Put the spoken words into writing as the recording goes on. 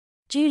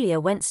Julia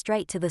went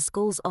straight to the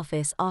school's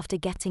office after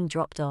getting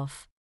dropped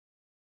off.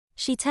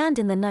 She turned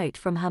in the note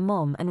from her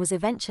mom and was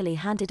eventually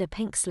handed a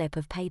pink slip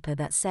of paper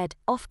that said,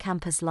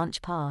 "Off-campus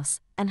lunch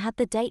pass," and had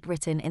the date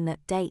written in the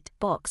date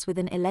box with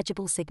an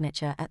illegible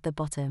signature at the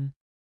bottom.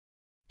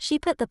 She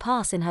put the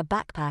pass in her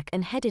backpack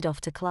and headed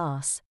off to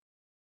class.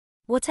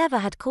 Whatever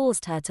had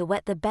caused her to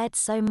wet the bed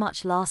so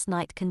much last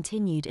night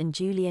continued, and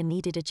Julia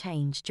needed a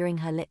change during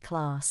her lit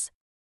class.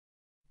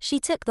 She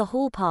took the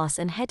hall pass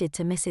and headed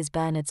to Mrs.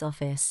 Bernard's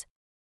office.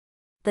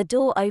 The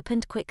door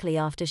opened quickly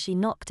after she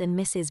knocked and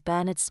Mrs.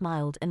 Bernard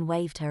smiled and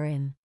waved her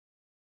in.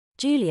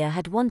 Julia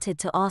had wanted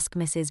to ask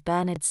Mrs.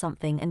 Bernard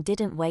something and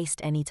didn't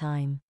waste any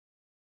time.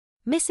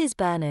 "Mrs.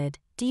 Bernard,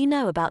 do you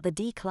know about the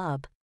D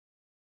Club?"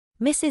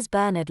 Mrs.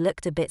 Bernard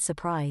looked a bit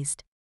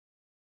surprised.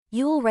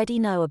 "You already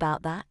know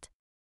about that?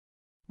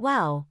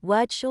 Wow,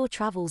 word sure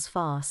travels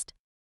fast.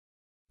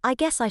 I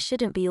guess I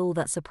shouldn't be all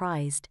that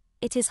surprised,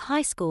 it is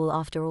high school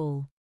after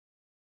all.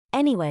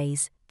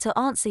 Anyways, to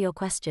answer your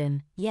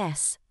question,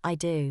 yes, I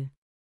do."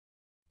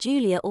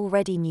 Julia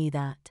already knew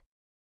that.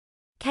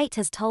 Kate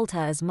has told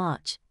her as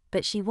much,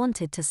 but she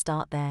wanted to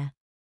start there.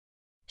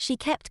 She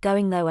kept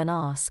going though and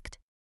asked,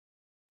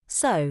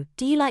 "So,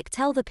 do you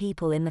tell the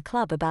people in the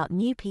club about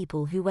new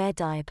people who wear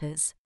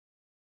diapers?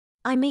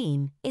 I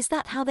mean, is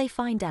that how they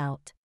find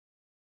out?"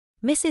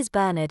 Mrs.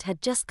 Bernard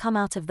had just come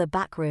out of the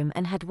back room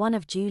and had one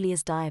of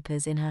Julia's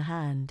diapers in her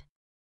hand.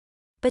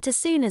 But as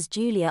soon as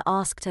Julia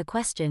asked her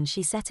question,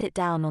 she set it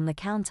down on the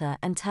counter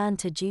and turned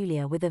to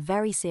Julia with a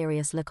very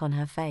serious look on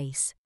her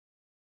face.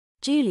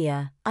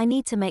 "Julia, I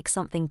need to make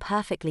something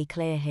perfectly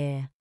clear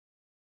here."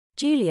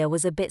 Julia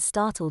was a bit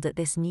startled at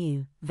this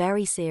new,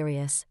 very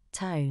serious,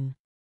 tone.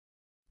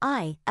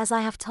 As I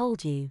have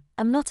told you,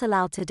 am not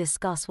allowed to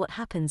discuss what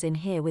happens in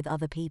here with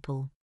other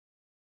people.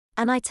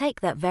 And I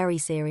take that very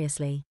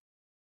seriously.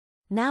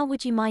 Now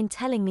would you mind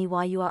telling me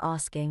why you are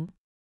asking?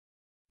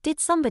 Did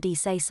somebody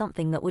say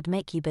something that would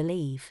make you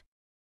believe?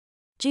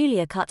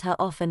 Julia cut her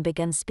off and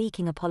began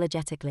speaking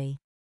apologetically.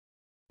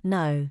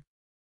 No,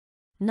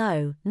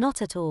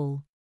 not at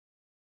all.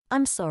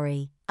 I'm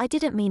sorry, I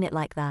didn't mean it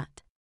like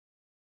that.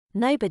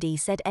 Nobody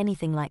said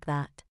anything like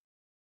that.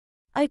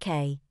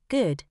 Okay,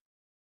 good.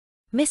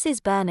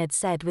 Mrs. Bernard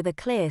said with a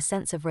clear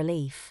sense of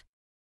relief.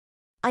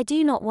 I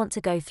do not want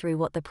to go through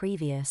what the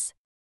previous.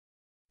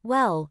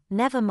 Well,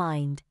 never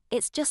mind,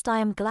 it's just I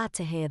am glad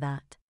to hear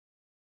that.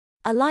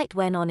 A light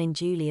went on in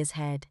Julia's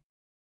head.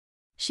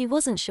 She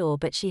wasn't sure,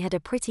 but she had a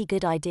pretty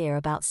good idea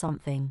about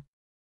something.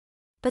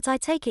 But I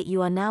take it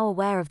you are now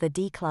aware of the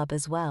D Club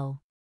as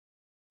well.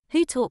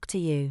 Who talked to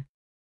you?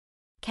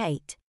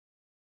 Kate.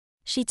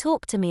 She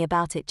talked to me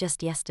about it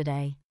just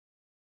yesterday.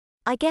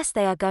 I guess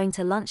they are going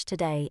to lunch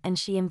today and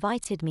she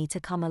invited me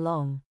to come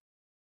along.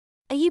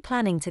 Are you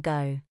planning to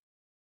go?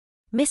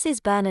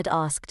 Mrs. Bernard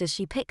asked as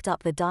she picked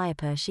up the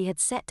diaper she had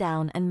set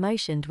down and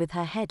motioned with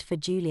her head for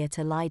Julia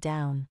to lie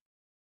down.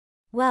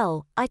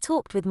 Well, I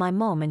talked with my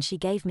mom and she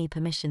gave me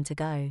permission to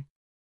go.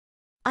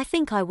 I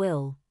think I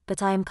will,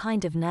 but I am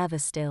kind of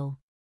nervous still.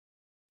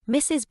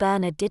 Mrs.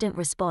 Bernard didn't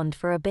respond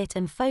for a bit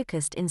and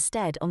focused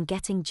instead on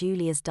getting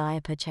Julia's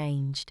diaper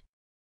changed.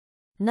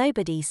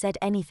 Nobody said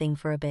anything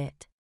for a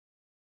bit.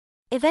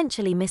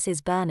 Eventually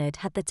Mrs. Bernard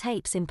had the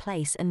tapes in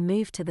place and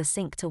moved to the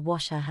sink to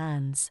wash her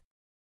hands.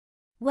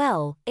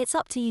 Well, it's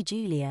up to you,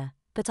 Julia,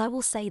 but I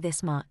will say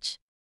this much.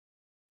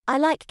 I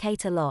like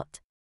Kate a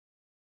lot.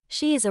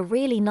 She is a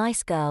really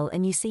nice girl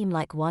and you seem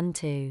like one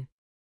too.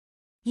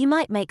 You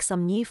might make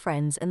some new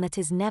friends and that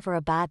is never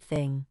a bad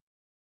thing.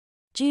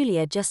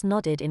 Julia just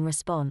nodded in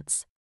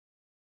response.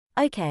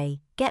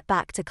 Okay, get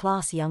back to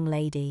class, young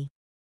lady.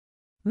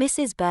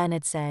 Mrs.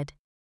 Bernard said.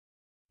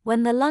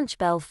 When the lunch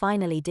bell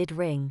finally did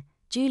ring,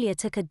 Julia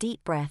took a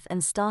deep breath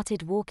and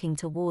started walking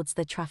towards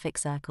the traffic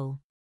circle.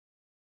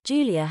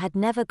 Julia had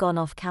never gone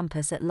off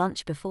campus at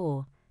lunch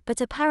before, but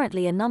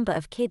apparently a number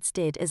of kids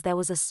did as there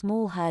was a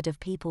small herd of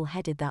people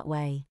headed that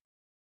way.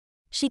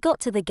 She got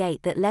to the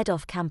gate that led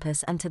off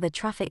campus and to the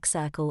traffic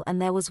circle,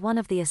 and there was one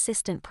of the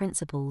assistant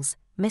principals,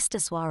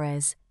 Mr.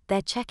 Suarez,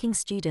 there checking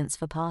students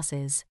for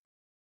passes.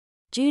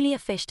 Julia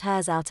fished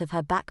hers out of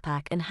her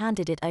backpack and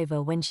handed it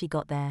over when she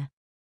got there.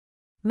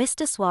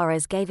 Mr.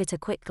 Suarez gave it a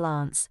quick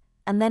glance,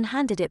 and then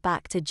handed it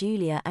back to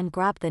Julia and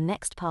grabbed the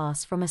next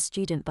pass from a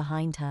student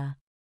behind her.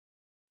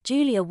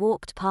 Julia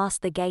walked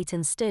past the gate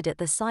and stood at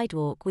the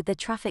sidewalk with the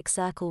traffic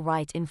circle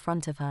right in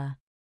front of her.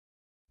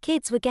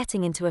 Kids were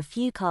getting into a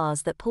few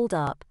cars that pulled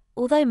up,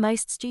 although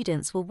most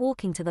students were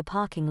walking to the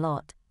parking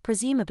lot,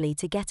 presumably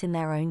to get in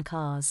their own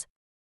cars.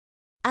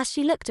 As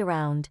she looked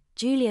around,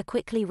 Julia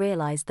quickly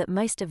realized that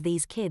most of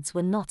these kids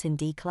were not in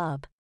D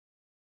Club.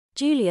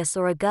 Julia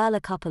saw a girl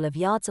a couple of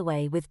yards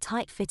away with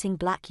tight-fitting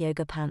black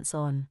yoga pants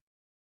on.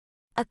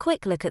 A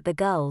quick look at the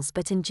girls,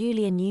 but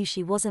Julia knew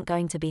she wasn't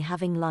going to be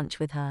having lunch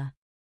with her.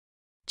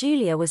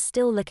 Julia was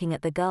still looking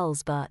at the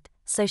girls,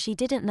 so she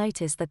didn't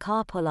notice the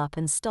car pull up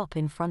and stop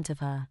in front of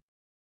her.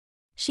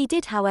 She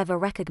did, however,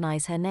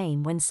 recognize her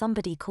name when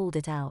somebody called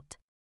it out.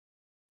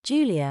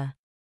 Julia.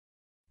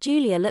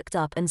 Julia looked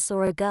up and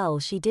saw a girl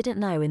she didn't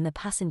know in the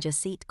passenger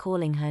seat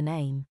calling her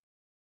name.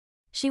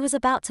 She was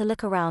about to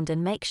look around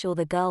and make sure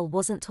the girl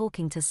wasn't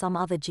talking to some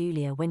other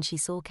Julia when she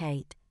saw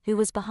Kate, who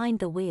was behind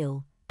the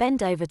wheel,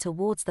 bend over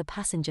towards the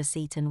passenger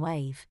seat and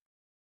wave.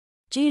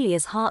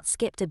 Julia's heart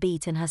skipped a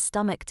beat and her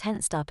stomach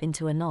tensed up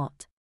into a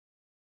knot.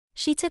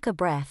 She took a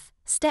breath,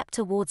 stepped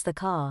towards the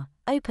car,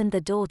 opened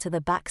the door to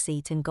the back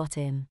seat and got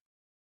in.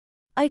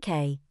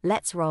 "Okay,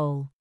 let's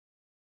roll,"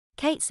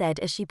 Kate said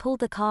as she pulled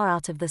the car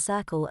out of the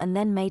circle and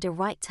then made a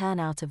right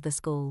turn out of the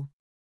school.